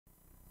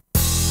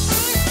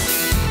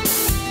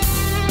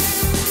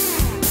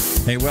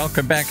Hey,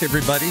 welcome back,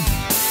 everybody.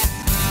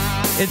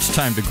 It's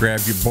time to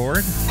grab your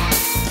board,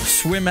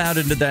 swim out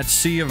into that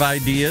sea of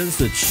ideas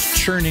that's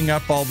churning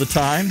up all the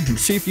time, and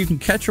see if you can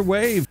catch a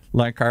wave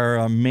like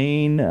our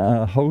main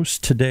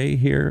host today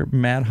here,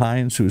 Matt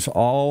Hines, who's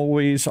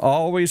always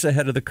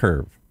ahead of the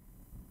curve.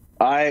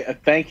 I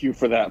thank you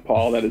for that,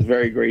 Paul. That is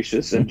very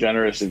gracious and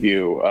generous of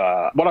you.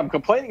 What I'm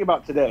complaining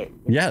about today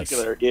in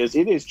particular is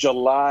it is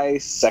July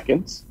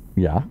 2nd.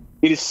 Yeah.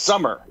 It is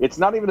summer. It's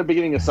not even the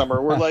beginning of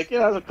summer. We're like,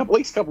 at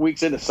least a couple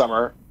weeks into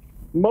summer.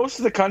 Most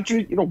of the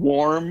country,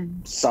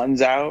 warm,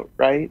 sun's out,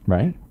 right?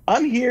 Right.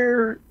 I'm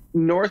here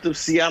north of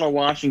Seattle,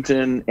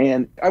 Washington,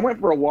 and I went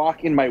for a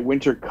walk in my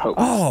winter coat.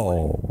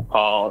 Oh.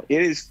 Paul,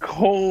 it is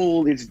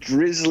cold. It's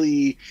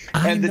drizzly.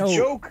 And the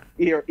joke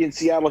here in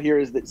Seattle here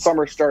is that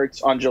summer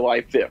starts on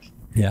July 5th.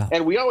 Yeah.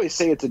 And we always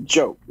say it's a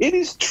joke. It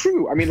is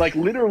true. I mean, like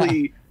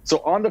literally, so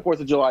on the 4th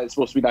of July, it's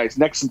supposed to be nice.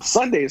 Next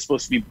Sunday is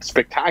supposed to be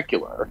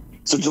spectacular.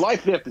 So July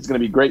 5th is going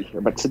to be great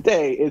here. But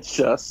today, it's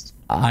just...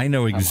 I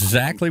know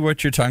exactly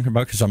what you're talking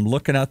about because I'm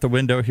looking out the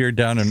window here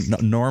down in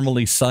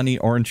normally sunny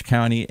Orange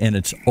County, and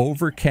it's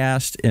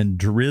overcast and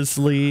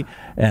drizzly,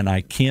 and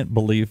I can't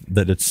believe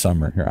that it's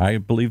summer here. I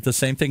believe the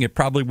same thing. It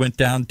probably went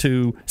down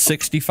to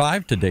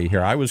 65 today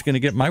here. I was going to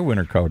get my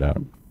winter coat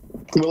out.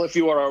 Well, if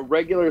you are a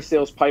regular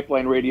Sales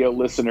Pipeline Radio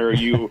listener,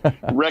 you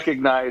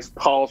recognize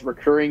Paul's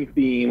recurring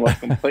theme of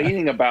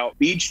complaining about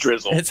beach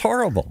drizzle. It's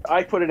horrible.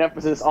 I put an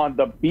emphasis on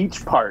the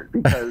beach part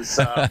because,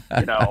 yeah,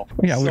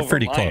 we're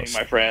pretty close,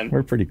 my friend.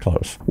 We're pretty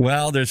close.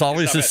 Well, there's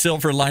always a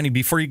silver lining.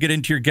 Before you get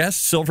into your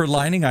guest, silver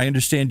lining, I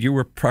understand you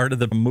were part of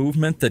the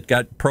movement that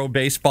got pro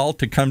baseball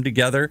to come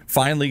together,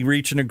 finally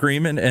reach an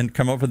agreement and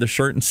come up with a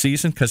shortened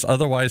season, because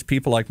otherwise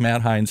people like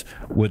Matt Hines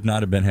would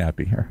not have been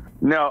happy here.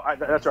 No,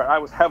 that's right. I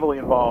was heavily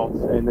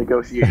involved in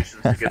negotiations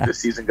to get this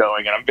season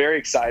going, and I'm very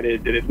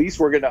excited that at least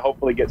we're going to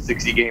hopefully get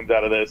 60 games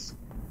out of this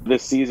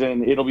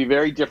season. It'll be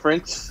very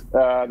different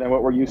than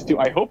what we're used to.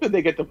 I hope that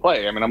they get to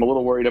play. I mean, I'm a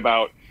little worried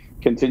about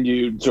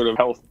continued sort of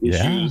health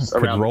issues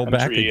around roll the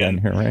country. Back again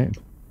here, right?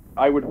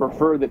 I would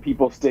prefer that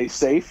people stay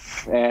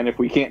safe, and if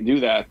we can't do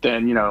that,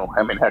 then,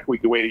 heck, we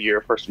could wait a year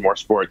for some more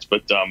sports.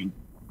 But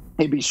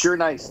it'd be sure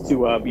nice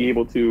to be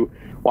able to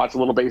watch a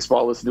little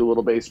baseball, listen to a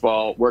little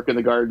baseball, work in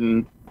the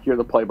garden, hear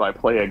the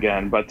play-by-play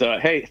again. But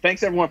hey,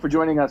 thanks everyone for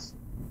joining us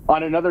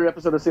on another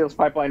episode of Sales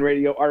Pipeline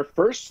Radio, our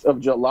first of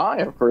July,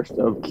 our first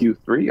of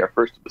Q3, our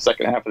first of the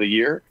second half of the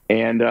year.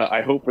 And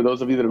I hope for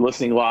those of you that are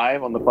listening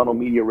live on the Funnel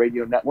Media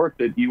Radio Network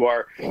that you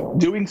are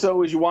doing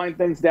so as you wind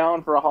things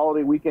down for a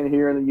holiday weekend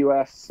here in the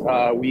U.S.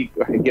 We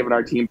have given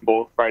our team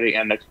both Friday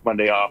and next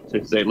Monday off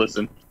to say,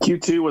 listen,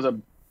 Q2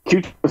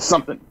 was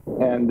something.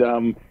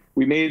 And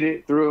we made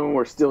it through, and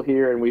we're still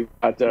here, and we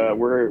had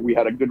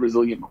a good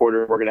resilient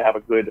quarter. We're going to have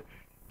a good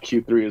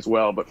Q3 as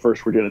well, but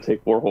first we're going to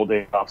take 4 whole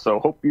days off. So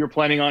hope you're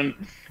planning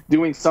on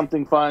doing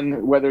something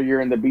fun, whether you're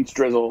in the beach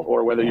drizzle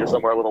or whether you're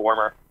somewhere a little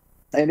warmer.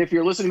 And if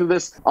you're listening to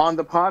this on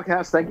the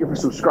podcast, thank you for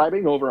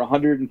subscribing. Over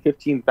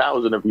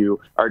 115,000 of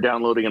you are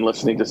downloading and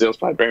listening to Sales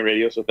Pipeline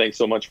Radio, so thanks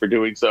so much for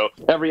doing so.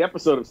 Every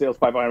episode of Sales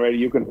Pipeline Radio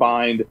you can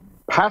find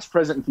past,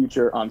 present, and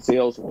future on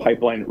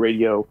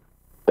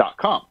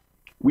salespipelineradio.com.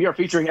 We are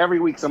featuring every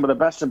week some of the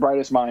best and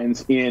brightest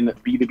minds in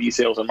B2B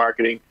sales and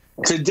marketing.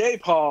 Today,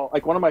 Paul,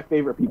 like one of my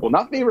favorite people,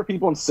 not favorite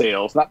people in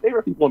sales, not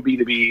favorite people in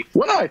B2B,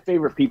 one of my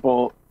favorite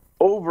people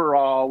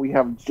overall, we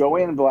have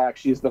Joanne Black.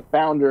 She's the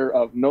founder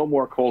of No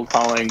More Cold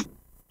Calling.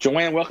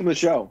 Joanne, welcome to the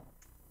show.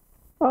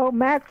 Oh,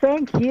 Matt,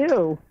 thank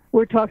you.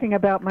 We're talking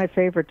about my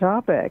favorite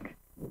topic.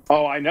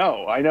 Oh, I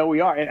know we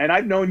are. And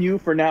I've known you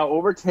for now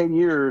over 10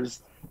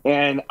 years,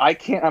 and I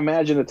can't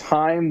imagine a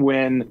time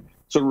when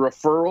sort of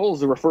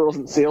referrals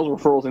in sales,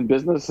 referrals in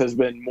business has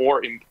been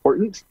more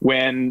important.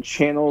 When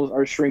channels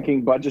are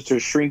shrinking, budgets are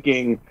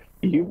shrinking,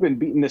 you've been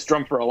beating this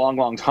drum for a long,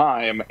 long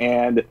time,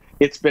 and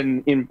it's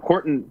been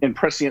important and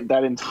prescient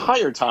that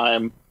entire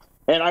time.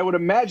 And I would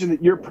imagine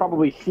that you're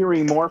probably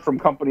hearing more from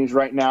companies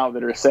right now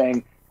that are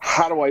saying,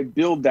 how do I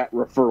build that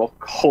referral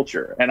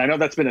culture? And I know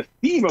that's been a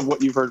theme of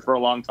what you've heard for a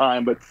long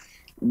time, but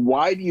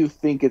why do you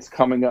think it's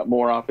coming up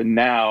more often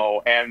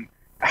now? And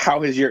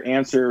how has your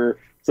answer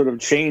sort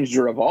of changed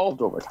or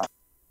evolved over time?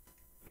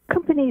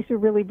 Companies are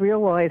really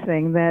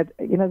realizing that,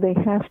 they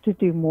have to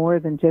do more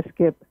than just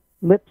give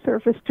lip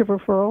service to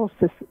referrals,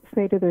 to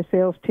say to their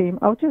sales team,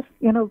 oh, just,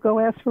 go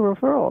ask for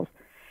referrals.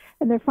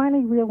 And they're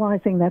finally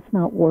realizing that's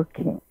not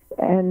working,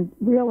 and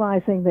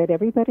realizing that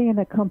everybody in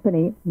a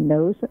company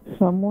knows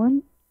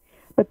someone,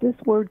 but this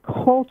word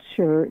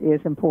culture is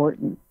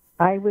important.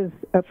 I was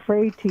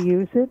afraid to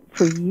use it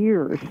for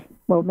years.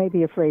 Well,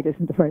 maybe afraid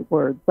isn't the right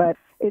word, but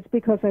it's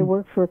because I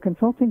worked for a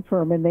consulting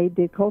firm and they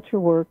did culture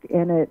work,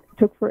 and it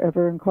took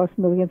forever and cost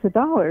millions of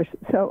dollars.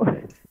 So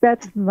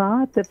that's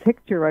not the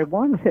picture I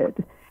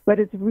wanted. But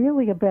it's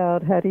really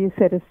about how do you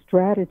set a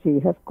strategy,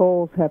 have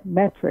goals, have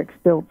metrics,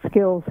 build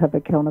skills, have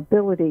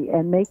accountability,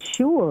 and make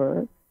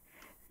sure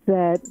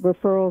that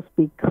referrals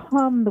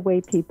become the way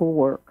people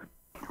work.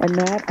 And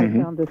that I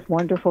found this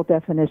wonderful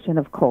definition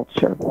of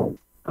culture.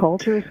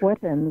 Culture is what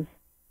happens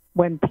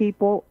when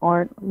people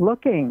aren't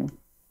looking.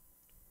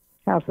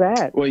 How's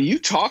that? Well, you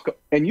talk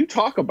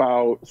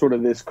about sort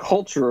of this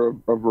culture of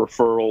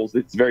referrals.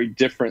 It's very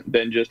different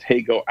than just,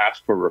 hey, go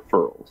ask for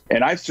referrals.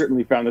 And I've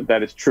certainly found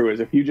that is true.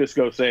 Is if you just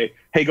go say,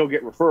 hey, go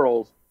get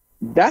referrals,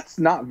 that's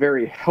not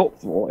very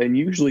helpful. And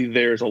usually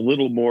there's a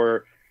little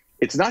more,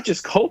 it's not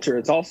just culture,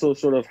 it's also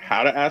sort of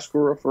how to ask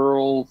for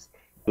referrals,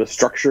 the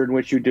structure in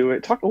which you do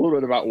it. Talk a little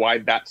bit about why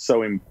that's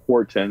so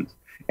important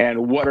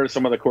and what are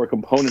some of the core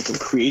components of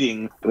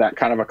creating that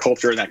kind of a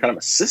culture and that kind of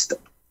a system.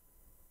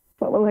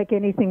 Well, like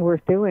anything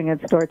worth doing,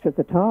 it starts at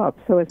the top.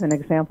 So as an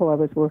example, I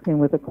was working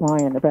with a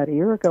client about a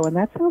year ago, and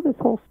that's how this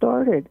whole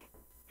started.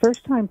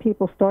 First time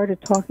people started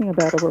talking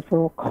about a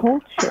referral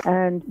culture.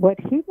 And what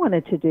he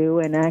wanted to do,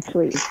 and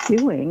actually is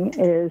doing,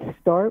 is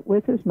start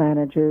with his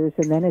managers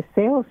and then his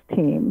sales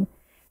team,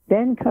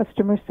 then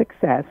customer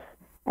success,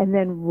 and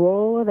then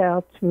roll it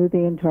out through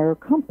the entire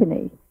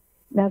company.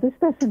 Now, this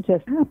doesn't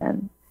just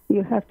happen.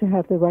 You have to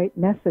have the right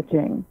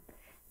messaging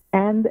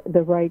and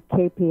the right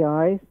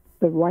KPIs,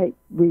 the right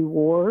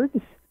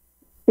rewards,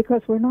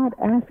 because we're not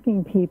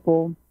asking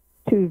people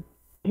to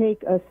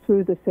take us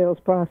through the sales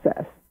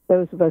process,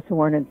 those of us who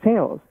aren't in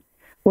sales.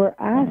 We're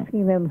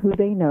asking them who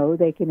they know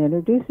they can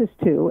introduce us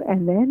to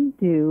and then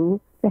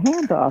do the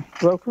handoff,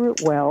 broker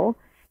it well,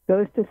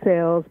 goes to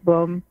sales,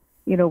 boom,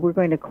 we're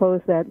going to close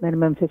that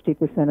minimum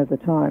 50% of the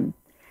time.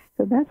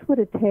 So that's what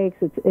it takes.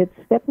 It's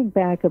stepping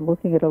back and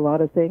looking at a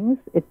lot of things.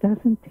 It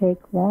doesn't take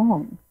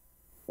long.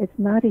 It's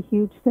not a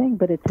huge thing,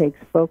 but it takes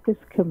focus,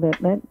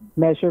 commitment,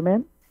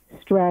 measurement,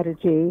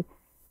 strategy,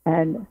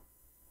 and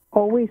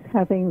always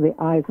having the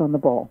eyes on the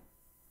ball.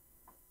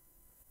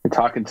 We're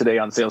talking today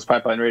on Sales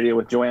Pipeline Radio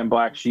with Joanne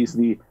Black. She's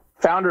the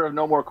founder of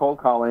No More Cold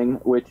Calling,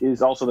 which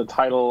is also the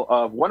title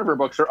of one of her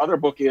books. Her other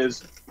book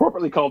is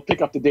appropriately called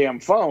Pick Up the Damn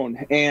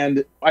Phone.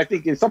 And I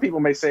think some people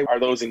may say, are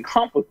those in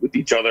conflict with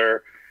each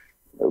other?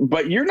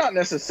 But you're not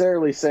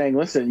necessarily saying,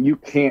 listen, you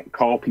can't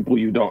call people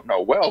you don't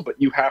know well,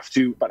 but you have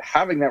to. But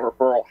having that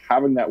referral,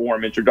 having that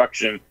warm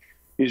introduction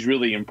is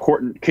really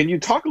important. Can you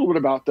talk a little bit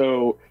about,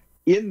 though,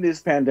 in this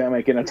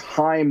pandemic, in a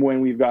time when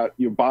we've got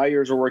your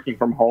buyers are working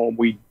from home,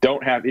 we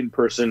don't have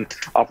in-person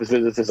office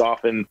visits as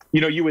often,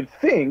 you would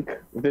think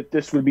that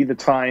this would be the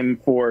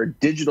time for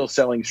digital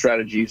selling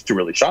strategies to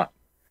really shine.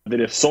 That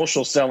if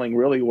social selling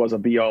really was a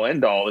be-all,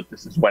 end-all, that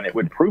this is when it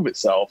would prove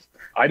itself.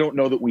 I don't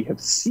know that we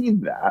have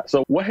seen that.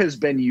 So what has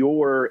been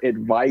your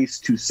advice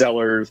to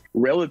sellers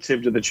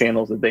relative to the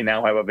channels that they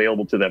now have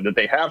available to them, that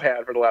they have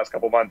had for the last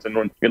couple of months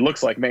and it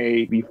looks like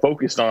may be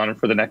focused on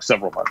for the next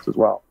several months as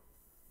well?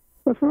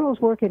 Referrals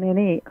work in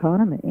any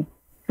economy.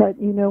 But,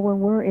 when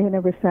we're in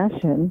a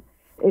recession,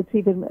 it's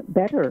even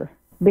better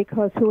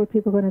because who are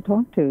people going to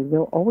talk to?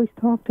 They'll always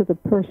talk to the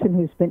person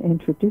who's been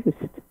introduced.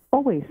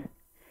 Always.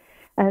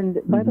 And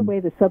by the way,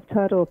 the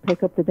subtitle of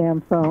Pick Up the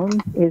Damn Phone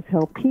is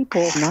help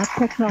people, not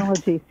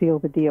technology, seal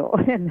the deal.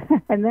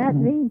 And that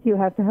means you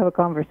have to have a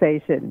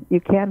conversation. You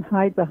can't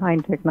hide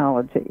behind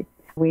technology.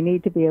 We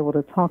need to be able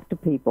to talk to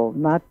people,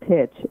 not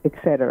pitch, et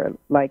cetera,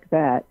 like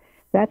that.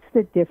 That's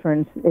the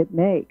difference it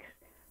makes.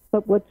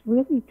 But what's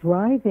really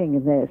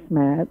driving this,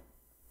 Matt,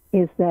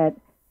 is that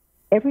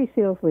every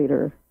sales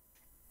leader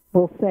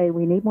will say,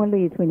 we need more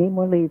leads, we need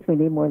more leads, we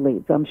need more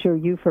leads. I'm sure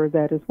you've heard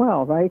that as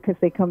well, right? Because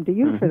they come to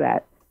you for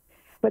that.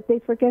 But they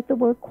forget the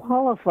word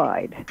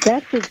qualified.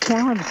 That's a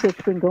challenge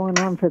that's been going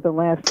on for the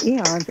last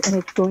eons, and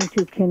it's going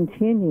to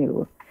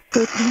continue.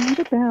 So it's not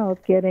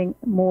about getting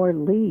more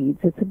leads.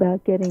 It's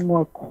about getting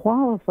more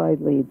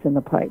qualified leads in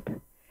the pipe.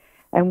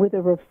 And with a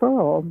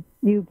referral,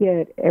 you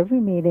get every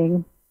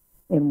meeting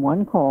in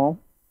one call,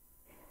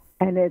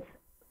 and it's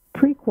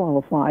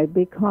pre-qualified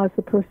because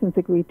the person's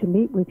agreed to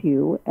meet with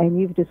you, and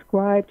you've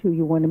described who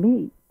you want to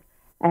meet.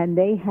 And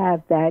they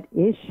have that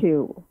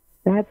issue.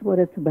 That's what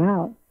it's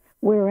about.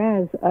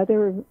 Whereas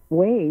other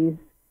ways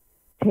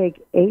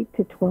take 8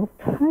 to 12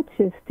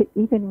 touches to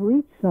even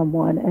reach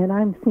someone. And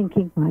I'm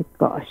thinking, my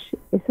gosh,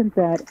 isn't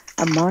that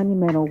a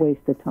monumental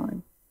waste of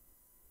time?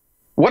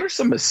 What are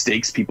some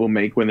mistakes people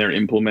make when they're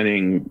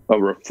implementing a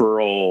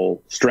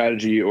referral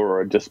strategy or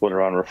a discipline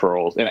around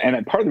referrals?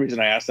 And part of the reason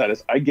I ask that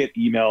is I get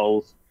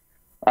emails,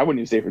 I wouldn't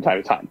even say from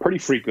time to time, pretty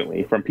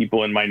frequently from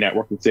people in my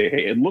network that say,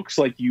 hey, it looks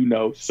like you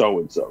know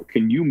so-and-so.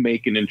 Can you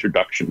make an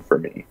introduction for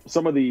me?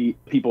 Some of the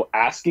people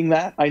asking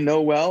that I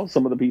know well.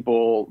 Some of the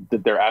people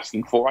that they're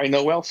asking for I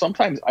know well.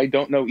 Sometimes I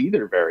don't know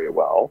either very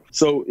well.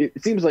 So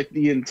it seems like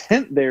the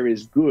intent there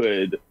is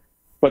good,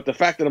 but the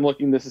fact that I'm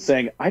looking at this is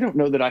saying, I don't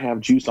know that I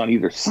have juice on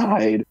either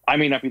side. I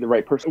may not be the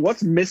right person.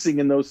 What's missing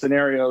in those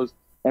scenarios,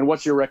 and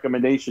what's your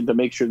recommendation to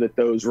make sure that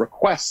those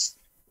requests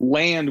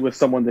land with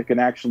someone that can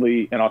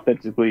actually and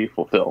authentically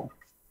fulfill?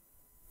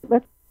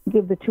 Let's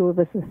give the two of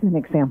us as an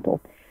example.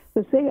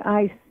 So say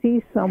I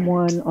see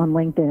someone on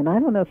LinkedIn. I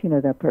don't know if you know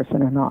that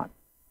person or not,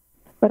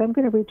 but I'm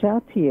going to reach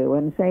out to you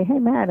and say, hey,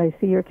 Matt, I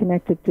see you're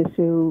connected to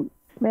Sue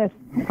Smith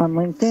on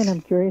LinkedIn.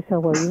 I'm curious how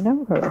well you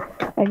know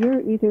her. And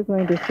you're either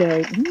going to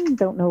say,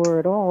 don't know her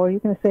at all, or you're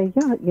going to say,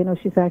 yeah,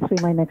 she's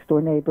actually my next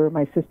door neighbor,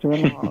 my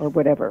sister-in-law, or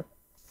whatever.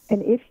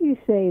 And if you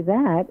say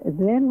that,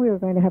 then we're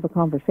going to have a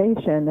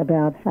conversation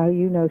about how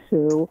you know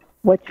Sue,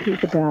 what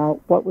she's about,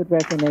 what would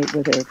resonate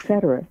with her,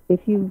 etc.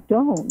 If you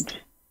don't,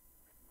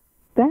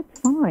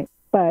 that's fine.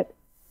 But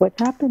what's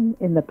happened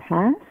in the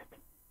past,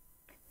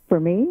 for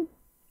me,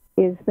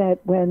 is that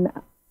when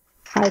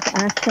I've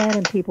asked that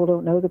and people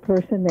don't know the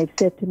person, they've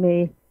said to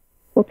me,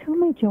 well, tell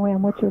me,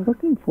 Joanne, what you're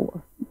looking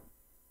for.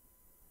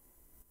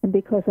 And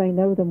because I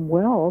know them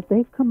well,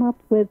 they've come up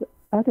with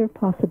other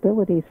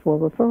possibilities for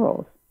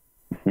referrals.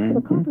 So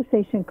the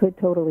conversation could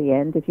totally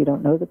end if you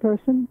don't know the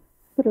person,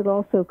 but it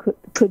also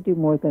could do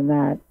more than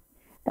that.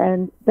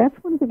 And that's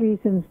one of the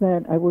reasons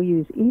that I will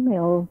use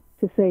email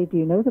to say, do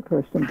you know the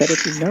person? But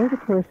if you know the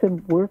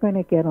person, we're going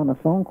to get on a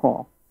phone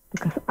call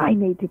because I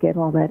need to get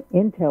all that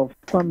intel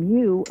from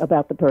you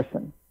about the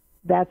person.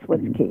 That's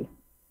what's key.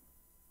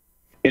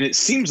 And it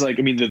seems like,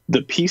 I mean,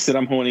 the piece that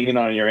I'm honing in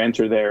on your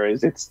answer there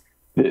is it's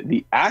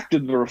the act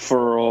of the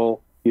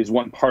referral is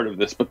one part of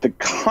this, but the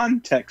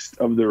context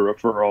of the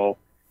referral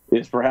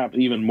is perhaps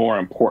even more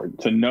important,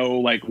 to know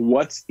like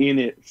what's in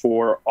it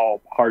for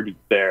all parties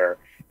there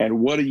and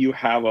what do you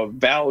have of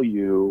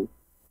value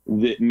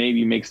that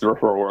maybe makes the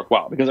referral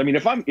worthwhile. Because I mean,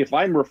 if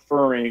I'm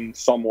referring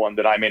someone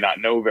that I may not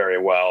know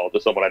very well to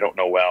someone I don't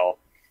know well,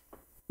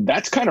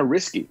 that's kind of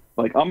risky.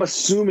 Like I'm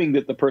assuming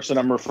that the person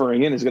I'm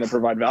referring in is going to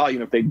provide value.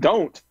 And if they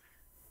don't,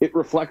 it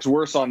reflects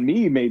worse on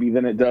me maybe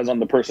than it does on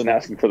the person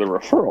asking for the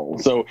referral.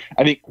 So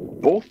I think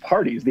both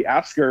parties, the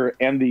asker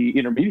and the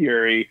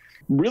intermediary,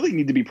 really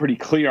need to be pretty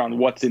clear on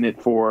what's in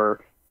it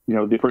for,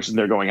 the person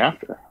they're going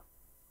after.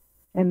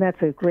 And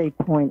that's a great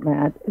point,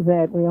 Matt,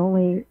 that we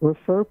only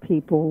refer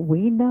people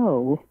we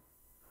know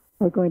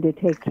are going to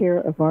take care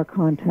of our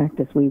contact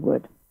as we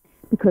would,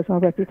 because our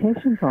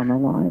reputation's on the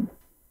line.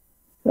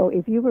 So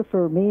if you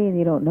refer me and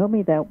you don't know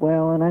me that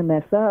well and I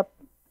mess up,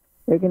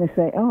 they're going to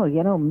say, oh,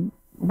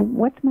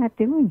 what's Matt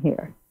doing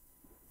here?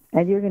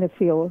 And you're going to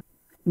feel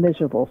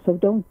miserable. So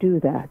don't do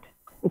that.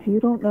 If you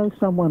don't know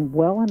someone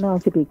well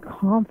enough to be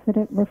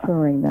confident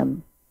referring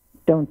them,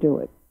 don't do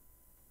it.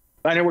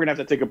 I know we're going to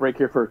have to take a break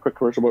here for a quick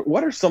commercial, but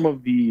what are some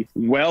of the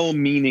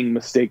well-meaning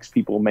mistakes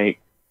people make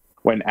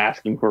when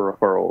asking for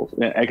referrals?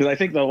 Because I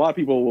think that a lot of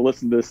people will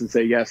listen to this and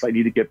say, yes, I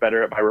need to get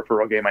better at my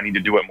referral game. I need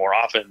to do it more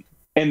often.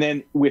 And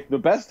then with the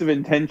best of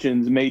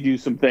intentions, may do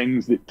some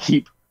things that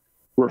keep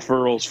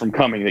referrals from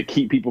coming, that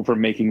keep people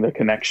from making the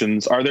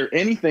connections. Are there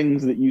any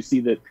things that you see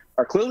that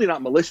are clearly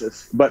not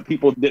malicious, but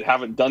people that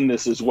haven't done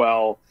this as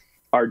well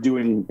are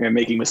doing and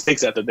making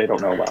mistakes at that they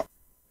don't know about?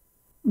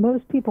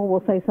 Most people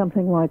will say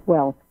something like,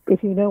 well,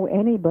 if you know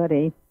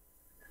anybody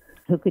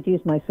who could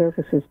use my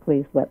services,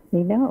 please let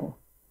me know.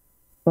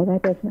 Well,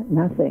 that does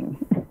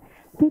nothing.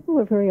 People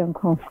are very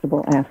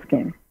uncomfortable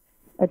asking.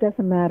 It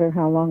doesn't matter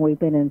how long we've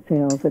been in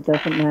sales. It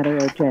doesn't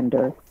matter our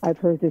gender. I've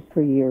heard this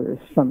for years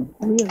from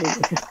really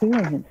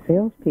experienced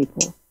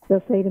salespeople.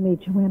 They'll say to me,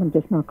 Joanne, I'm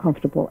just not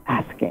comfortable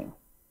asking.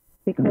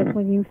 Because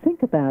when you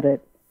think about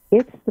it,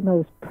 it's the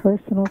most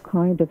personal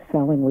kind of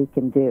selling we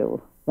can do,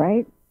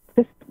 right?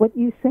 Just what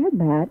you said,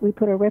 Matt, we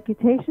put our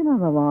reputation on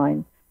the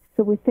line.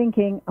 So we're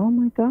thinking, oh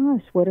my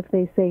gosh, what if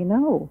they say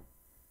no?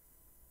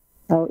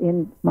 Oh,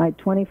 in my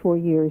 24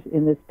 years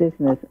in this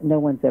business, no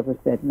one's ever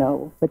said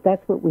no. But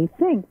that's what we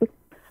think.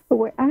 But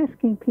we're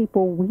asking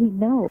people we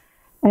know.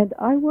 And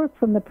I work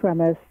from the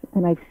premise,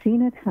 and I've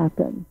seen it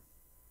happen,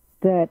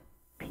 that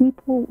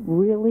people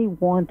really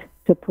want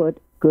to put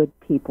good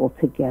people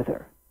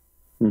together.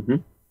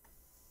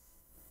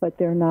 But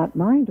they're not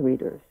mind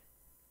readers.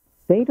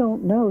 They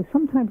don't know.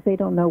 Sometimes they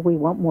don't know we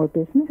want more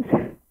business,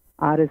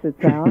 odd as it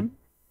sounds.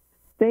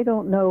 They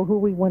don't know who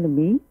we want to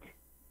meet.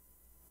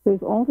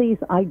 There's all these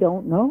I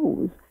don't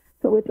knows.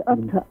 So it's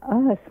up to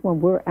us when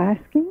we're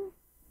asking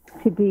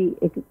to be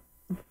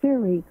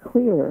very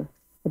clear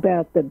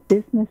about the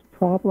business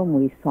problem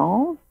we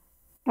solve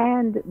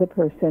and the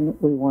person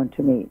we want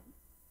to meet.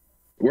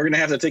 We're going to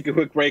have to take a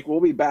quick break. We'll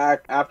be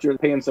back after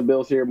paying some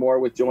bills here more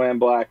with Joanne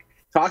Black,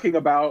 talking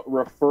about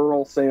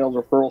referral sales,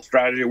 referral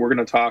strategy. We're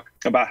going to talk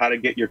about how to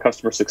get your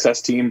customer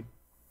success team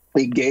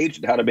engaged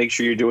and how to make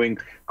sure you're doing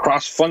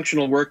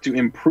cross-functional work to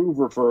improve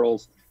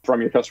referrals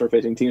from your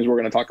customer-facing teams. We're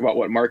going to talk about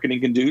what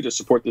marketing can do to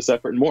support this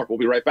effort and more. We'll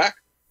be right back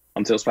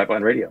on Sales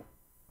Pipeline Radio.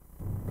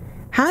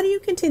 How do you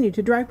continue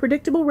to drive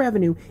predictable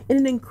revenue in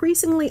an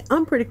increasingly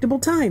unpredictable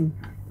time?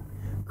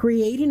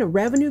 Creating a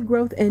revenue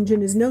growth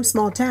engine is no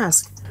small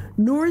task,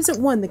 nor is it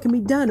one that can be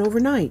done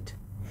overnight.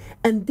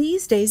 And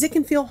these days, it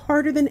can feel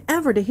harder than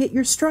ever to hit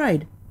your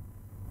stride.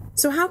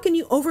 So how can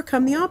you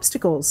overcome the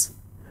obstacles?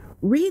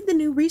 Read the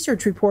new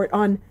research report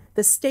on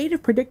the state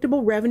of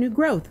predictable revenue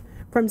growth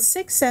from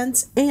 6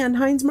 Sense and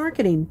Heinz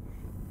Marketing.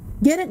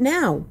 Get it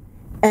now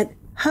at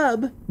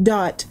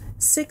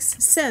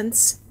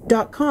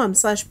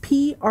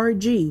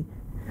hub.6sense.com/PRG.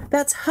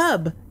 That's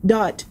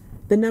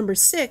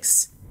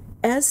hub.6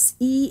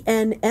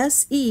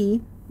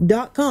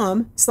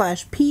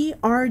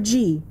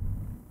 sense.com/PRG.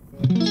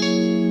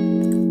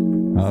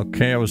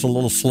 Okay, I was a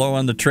little slow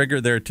on the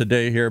trigger there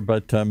today here,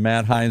 but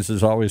Matt Heinz,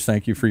 as always,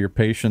 thank you for your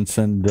patience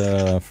and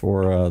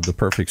for the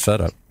perfect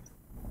setup.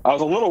 I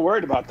was a little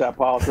worried about that,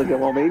 Paul. I was thinking,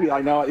 well, maybe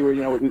I know,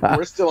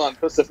 we're still on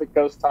Pacific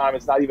Coast time.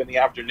 It's not even the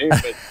afternoon,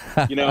 but,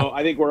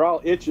 I think we're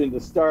all itching to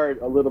start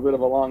a little bit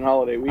of a long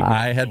holiday weekend.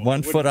 I had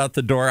one foot out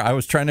the door. I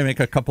was trying to make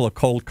a couple of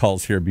cold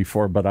calls here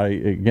before, but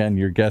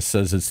your guest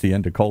says it's the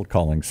end of cold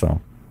calling, so.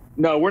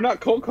 No, we're not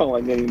cold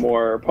calling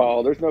anymore,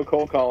 Paul. There's no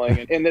cold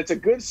calling. And it's a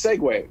good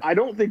segue. I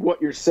don't think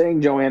what you're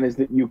saying, Joanne, is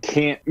that you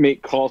can't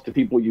make calls to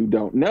people you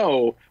don't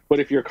know. But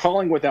if you're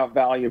calling without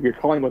value, if you're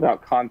calling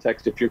without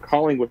context, if you're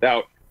calling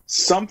without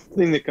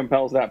something that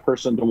compels that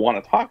person to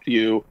want to talk to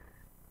you,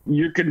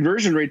 your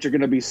conversion rates are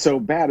going to be so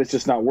bad, it's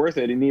just not worth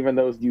it. And even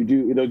those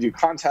you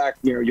contact,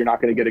 you're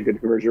not going to get a good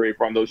conversion rate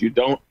from. Those you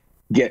don't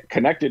get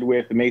connected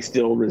with may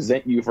still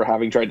resent you for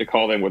having tried to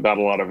call them without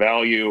a lot of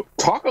value.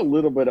 Talk a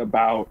little bit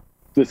about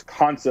this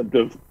concept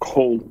of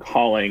cold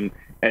calling,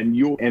 and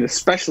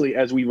especially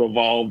as we've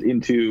evolved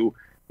into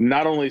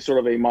not only sort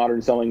of a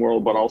modern selling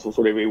world, but also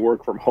sort of a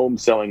work from home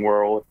selling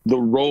world, the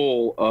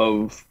role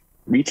of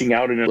reaching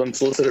out in an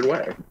unsolicited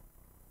way.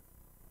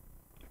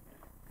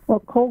 Well,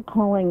 cold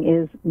calling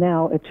is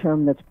now a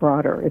term that's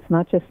broader. It's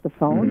not just the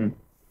phone.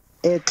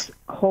 Mm-hmm. It's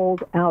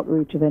cold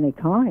outreach of any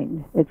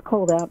kind. It's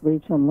cold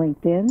outreach on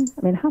LinkedIn.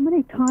 I mean, how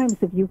many times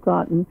have you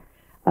gotten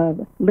a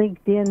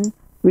LinkedIn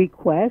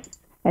request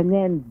and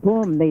then,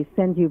 boom, they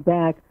send you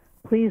back,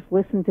 please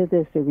listen to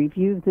this or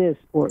review this,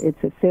 or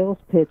it's a sales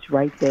pitch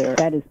right there.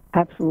 That is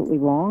absolutely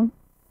wrong.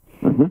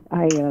 Mm-hmm.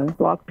 I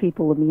block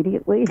people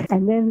immediately.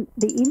 And then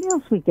the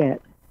emails we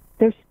get,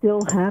 they're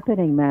still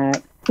happening,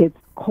 Matt. It's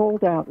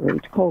cold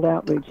outreach.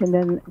 And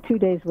then 2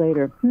 days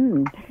later,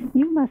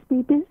 you must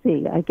be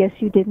busy. I guess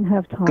you didn't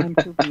have time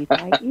to read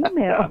my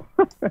email.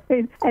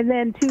 Right? And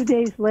then 2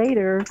 days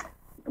later,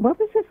 well,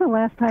 this is the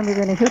last time you're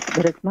going to hear it,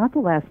 but it's not the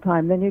last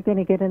time. Then you're going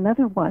to get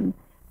another one.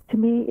 To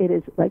me, it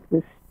is like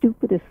the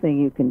stupidest thing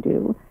you can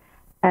do.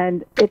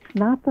 And it's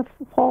not the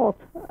fault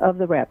of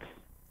the reps.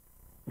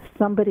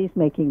 Somebody's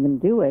making them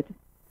do it,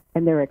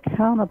 and they're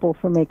accountable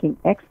for making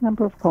X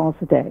number of calls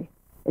a day.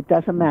 It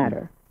doesn't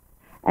matter.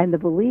 And the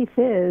belief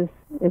is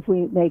if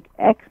we make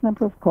X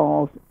number of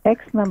calls,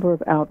 X number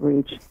of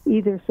outreach,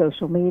 either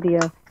social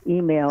media,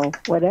 email,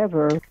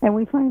 whatever, and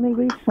we finally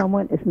reach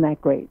someone, isn't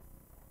that great?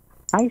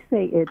 I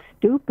say it's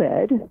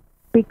stupid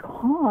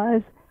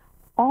because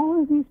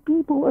all of these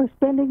people are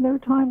spending their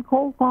time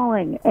cold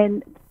calling,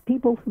 and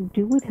people who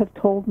do it have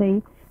told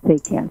me they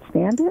can't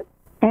stand it,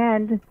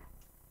 and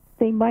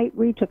they might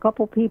reach a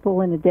couple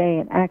people in a day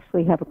and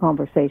actually have a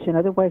conversation.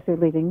 Otherwise, they're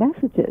leaving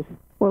messages.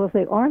 Well, if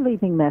they are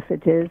leaving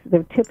messages,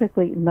 they're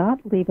typically not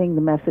leaving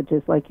the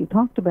messages like you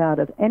talked about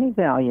of any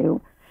value.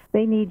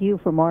 They need you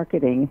for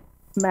marketing,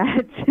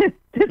 Matt,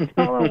 to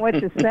tell them what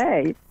to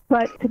say.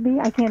 But to me,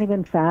 I can't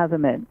even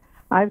fathom it.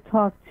 I've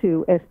talked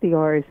to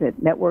SDRs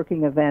at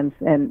networking events,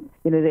 and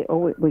they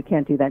always, we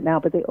can't do that now,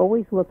 but they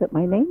always look at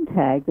my name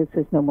tag that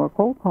says no more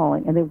cold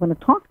calling, and they want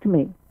to talk to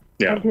me.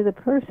 Yeah. And to the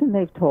person,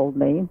 they've told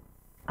me,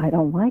 I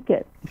don't like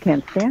it. I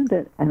can't stand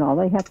it. And all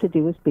they have to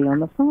do is be on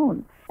the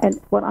phone. And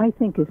what I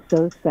think is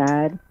so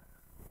sad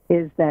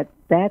is that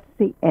that's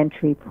the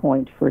entry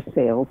point for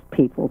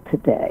salespeople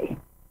today.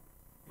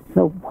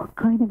 So what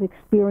kind of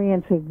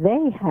experience are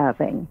they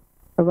having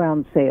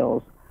around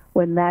sales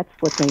when that's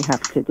what they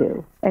have to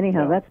do?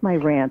 Anyhow, that's my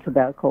rant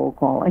about cold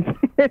calling.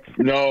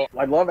 No,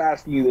 I love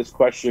asking you this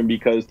question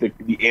because the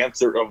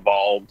answer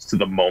evolves to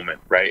the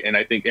moment, right? And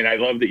I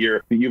love that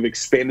you've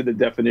expanded the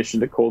definition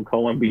to cold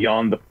calling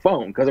beyond the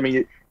phone. Because, I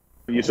mean,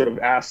 you sort of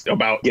asked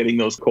about getting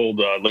those cold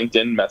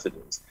LinkedIn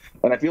messages.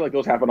 And I feel like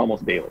those happen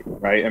almost daily,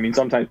 right? I mean,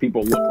 sometimes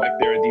people look like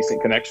they're a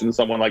decent connection to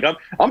someone. Like,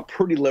 I'm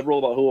pretty liberal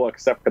about who I'll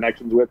accept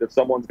connections with. If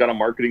someone's got a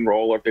marketing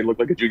role or if they look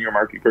like a junior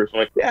marketing person,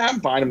 like, yeah, I'm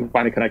fine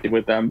to connect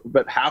with them.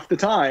 But half the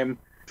time,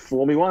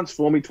 fool me once,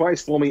 fool me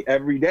twice, fool me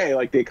every day.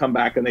 Like, they come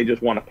back and they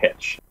just want to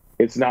pitch.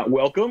 It's not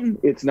welcome,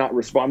 it's not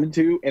responded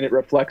to, and it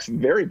reflects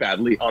very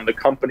badly on the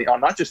company,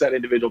 on not just that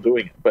individual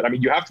doing it. But, I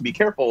mean, you have to be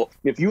careful.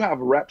 If you have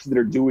reps that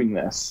are doing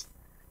this,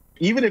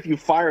 even if you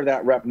fire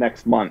that rep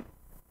next month,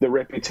 the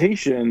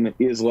reputation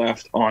is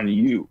left on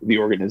you, the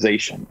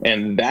organization.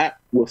 And that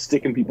will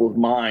stick in people's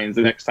minds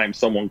the next time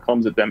someone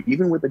comes at them,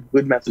 even with a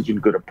good message and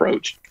good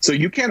approach. So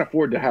you can't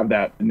afford to have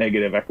that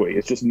negative equity.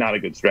 It's just not a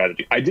good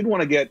strategy. I did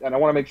want to get, and I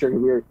want to make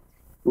sure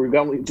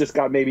we've just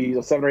got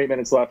maybe 7 or 8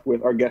 minutes left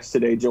with our guest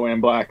today, Joanne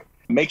Black.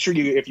 Make sure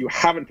if you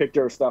haven't picked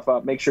her stuff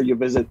up, make sure you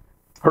visit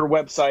her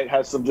website.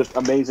 Has some just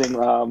amazing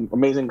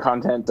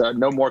content,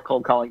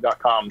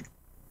 nomorecoldcalling.com.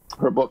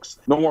 Her books,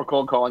 No More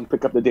Cold Calling,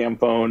 Pick Up the Damn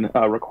Phone,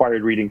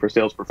 Required Reading for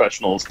Sales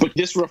Professionals. But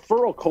this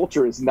referral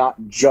culture is not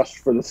just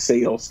for the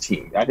sales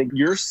team. I think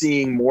you're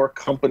seeing more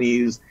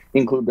companies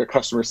include their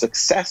customer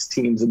success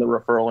teams in the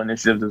referral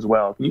initiatives as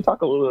well. Can you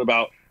talk a little bit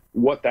about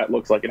what that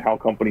looks like and how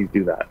companies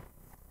do that?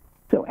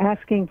 So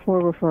asking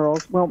for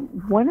referrals, well,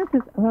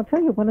 I'll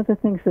tell you, one of the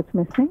things that's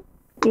missing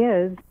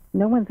is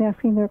no one's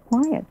asking their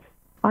clients.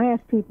 I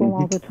ask people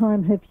all the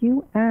time, have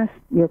you asked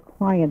your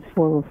clients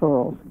for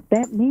referrals?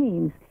 That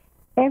means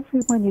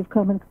everyone you've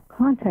come in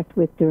contact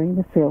with during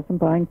the sales and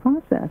buying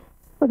process.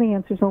 Well, the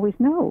answer is always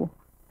no.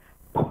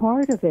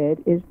 part of it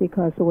is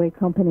because the way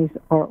companies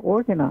are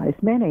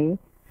organized. Many,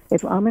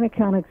 if I'm an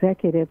account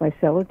executive, I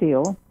sell a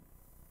deal,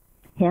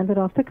 hand it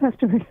off to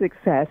customer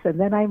success, and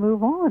then I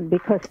move on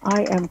because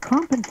I am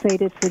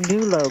compensated for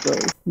new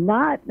logos,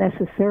 not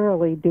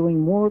necessarily doing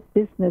more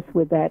business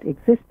with that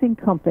existing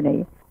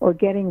company or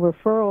getting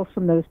referrals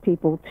from those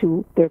people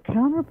to their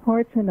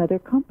counterparts in other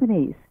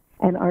companies.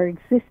 And our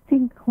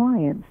existing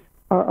clients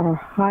are our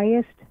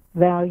highest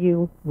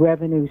value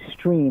revenue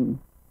stream.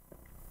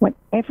 I want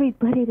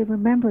everybody to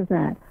remember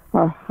that,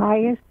 our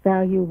highest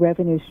value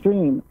revenue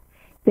stream.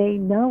 They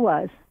know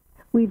us.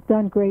 We've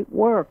done great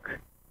work.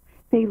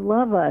 They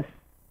love us.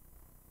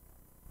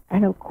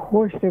 And of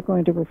course they're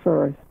going to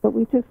refer us, but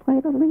we just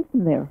let them leave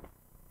them there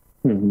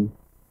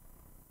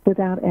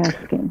without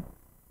asking.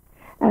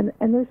 And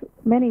there's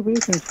many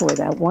reasons for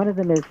that. One of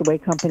them is the way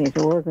companies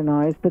are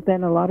organized, but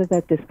then a lot of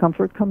that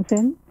discomfort comes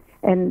in.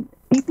 And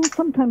people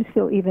sometimes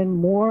feel even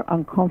more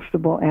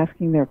uncomfortable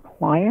asking their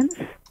clients.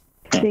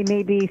 They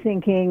may be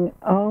thinking,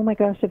 oh my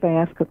gosh, if I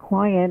ask a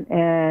client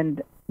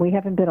and we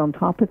haven't been on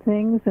top of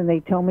things and they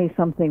tell me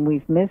something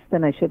we've missed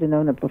and I should have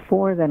known it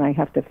before, then I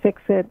have to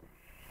fix it.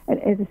 And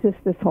it's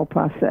just this whole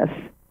process.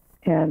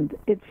 And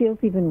it feels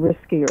even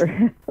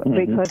riskier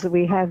because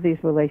we have these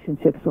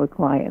relationships with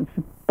clients.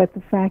 But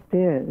the fact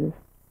is,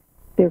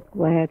 they're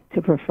glad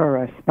to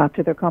refer us, not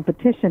to their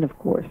competition, of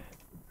course.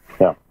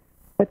 Yeah.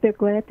 But they're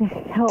glad to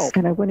help.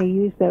 And I want to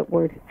use that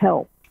word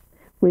help,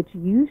 which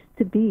used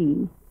to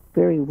be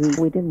very weak.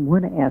 We didn't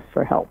want to ask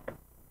for help.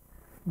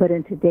 But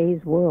in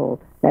today's world,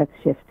 that's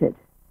shifted.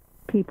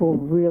 People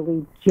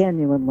really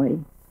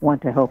genuinely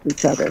want to help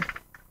each other.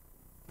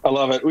 I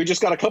love it. We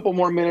just got a couple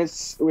more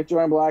minutes with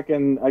Joanne Black,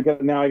 and I got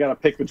to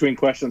pick between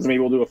questions. Maybe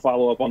we'll do a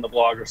follow-up on the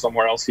blog or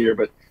somewhere else here.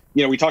 But,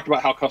 we talked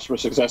about how customer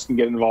success can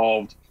get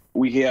involved.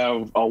 We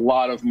have a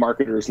lot of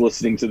marketers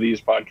listening to these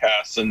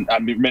podcasts, and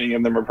many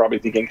of them are probably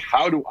thinking,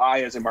 how do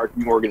I, as a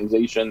marketing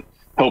organization,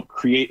 help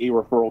create a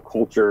referral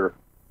culture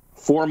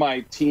for my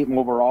team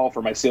overall,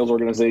 for my sales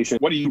organization?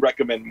 What do you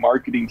recommend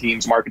marketing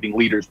teams, marketing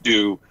leaders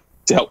do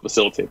to help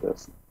facilitate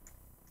this?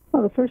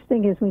 Well, the first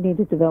thing is we need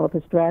to develop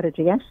a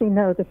strategy. Actually,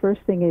 no, the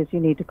first thing is you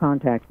need to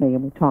contact me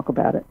and we talk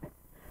about it.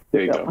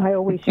 There you go. I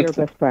always share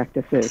best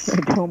practices. I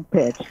don't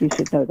pitch. You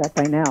should know that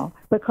by now.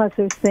 Because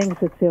there's things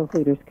that sales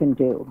leaders can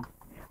do.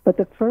 But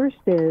the first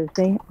is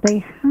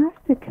they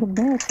have to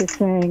commit to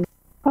saying,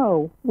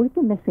 oh, we've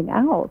been missing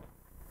out.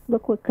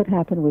 Look what could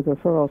happen with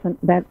referrals. And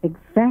that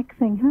exact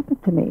thing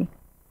happened to me.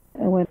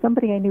 And when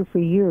somebody I knew for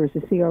years,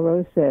 a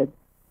CRO, said,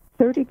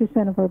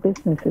 30% of our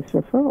business is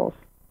referrals.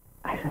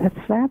 I said,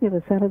 that's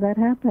fabulous. How did that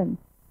happen?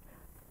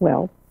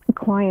 Well, a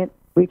client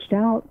reached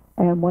out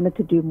and wanted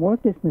to do more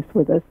business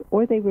with us,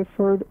 or they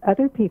referred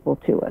other people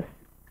to us.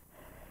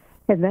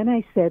 And then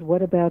I said,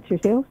 what about your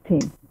sales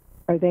team?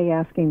 Are they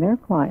asking their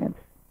clients?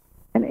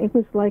 And it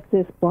was like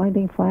this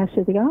blinding flash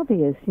of the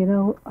obvious,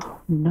 oh,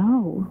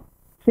 no.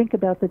 Think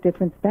about the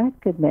difference that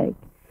could make.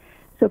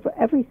 So for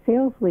every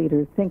sales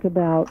leader, think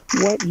about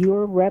what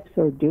your reps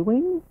are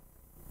doing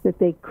that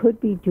they could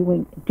be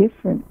doing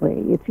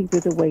differently. It's either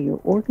the way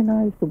you're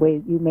organized, the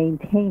way you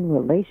maintain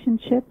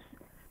relationships.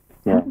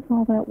 Yeah. How does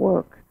all that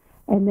work?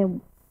 And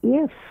then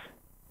if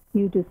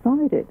you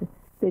decided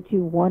that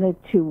you wanted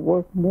to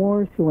work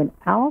more through an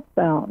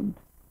outbound,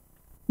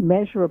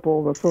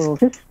 measurable referral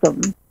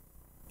system,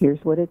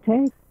 here's what it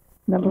takes.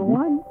 Number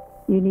one,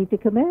 you need to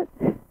commit.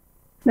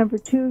 Number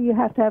two, you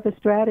have to have a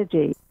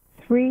strategy.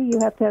 3, you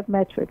have to have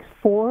metrics.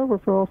 4,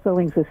 referral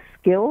selling is a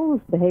skill,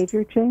 is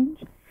behavior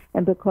change.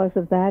 And because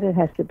of that, it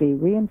has to be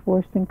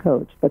reinforced and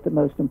coached. But the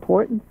most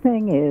important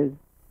thing is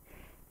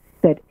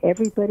that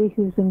everybody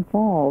who's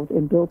involved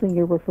in building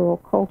your referral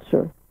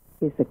culture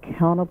is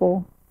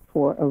accountable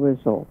for a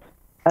result.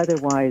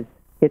 Otherwise,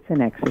 it's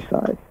an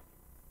exercise.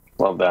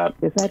 Love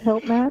that. Does that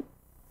help, Matt?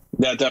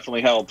 That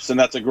definitely helps, and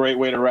that's a great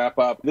way to wrap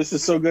up. This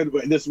is so good.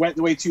 This went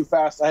way too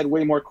fast. I had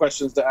way more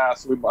questions to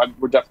ask. We're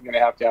definitely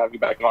going to have you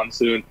back on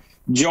soon.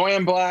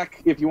 Joanne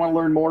Black, if you want to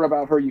learn more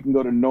about her, you can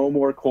go to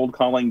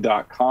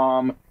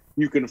nomorecoldcalling.com.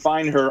 You can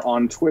find her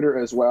on Twitter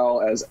as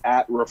well as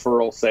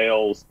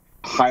 @referralsales.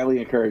 Highly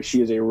encouraged.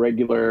 She is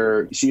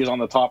on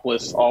the top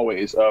list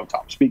always of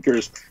top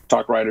speakers,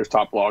 talk writers,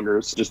 top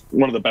bloggers, just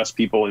one of the best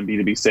people in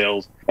B2B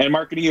sales and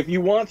marketing. If you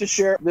want to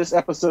share this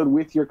episode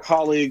with your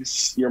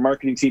colleagues, your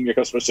marketing team, your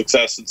customer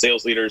success and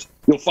sales leaders,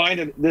 you'll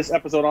find this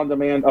episode on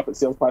demand up at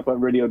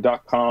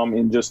salespipelineRadio.com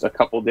in just a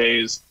couple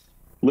days.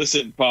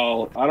 Listen,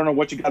 Paul, I don't know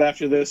what you got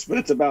after this, but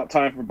it's about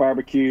time for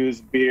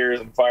barbecues,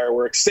 beers, and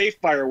fireworks. Safe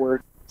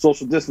fireworks,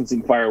 social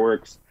distancing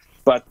fireworks.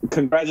 But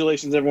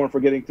congratulations, everyone, for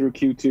getting through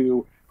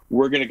Q2.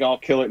 We're going to all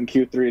kill it in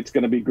Q3. It's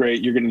going to be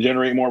great. You're going to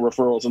generate more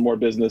referrals and more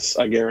business.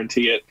 I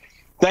guarantee it.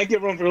 Thank you,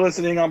 everyone, for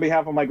listening. On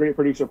behalf of my great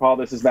producer, Paul,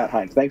 this is Matt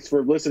Hines. Thanks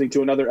for listening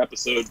to another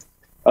episode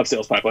of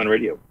Sales Pipeline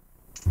Radio.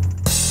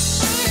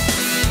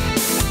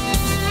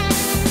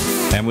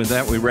 And with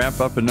that, we wrap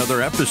up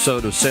another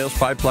episode of Sales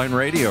Pipeline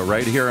Radio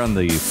right here on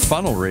the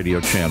Funnel Radio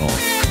channel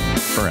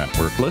for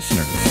at-work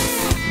listeners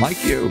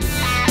like you.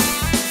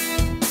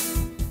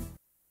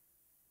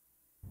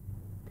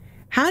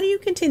 How do you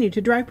continue to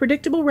drive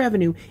predictable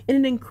revenue in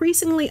an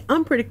increasingly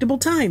unpredictable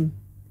time?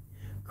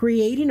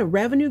 Creating a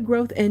revenue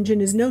growth engine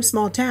is no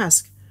small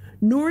task,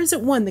 nor is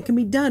it one that can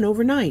be done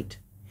overnight.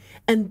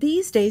 And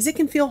these days, it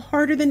can feel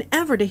harder than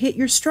ever to hit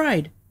your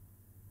stride.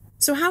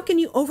 So how can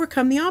you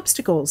overcome the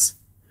obstacles?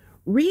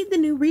 Read the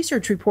new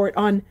research report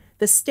on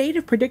the state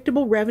of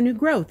predictable revenue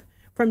growth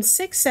from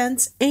 6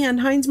 Sense and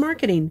Heinz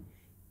Marketing.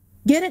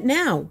 Get it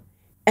now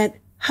at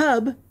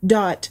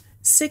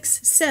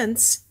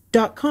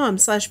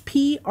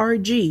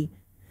hub.6sense.com/PRG.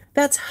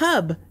 That's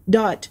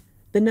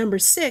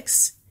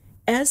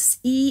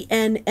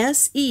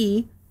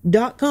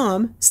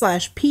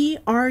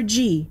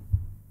hub.6sense.com/PRG.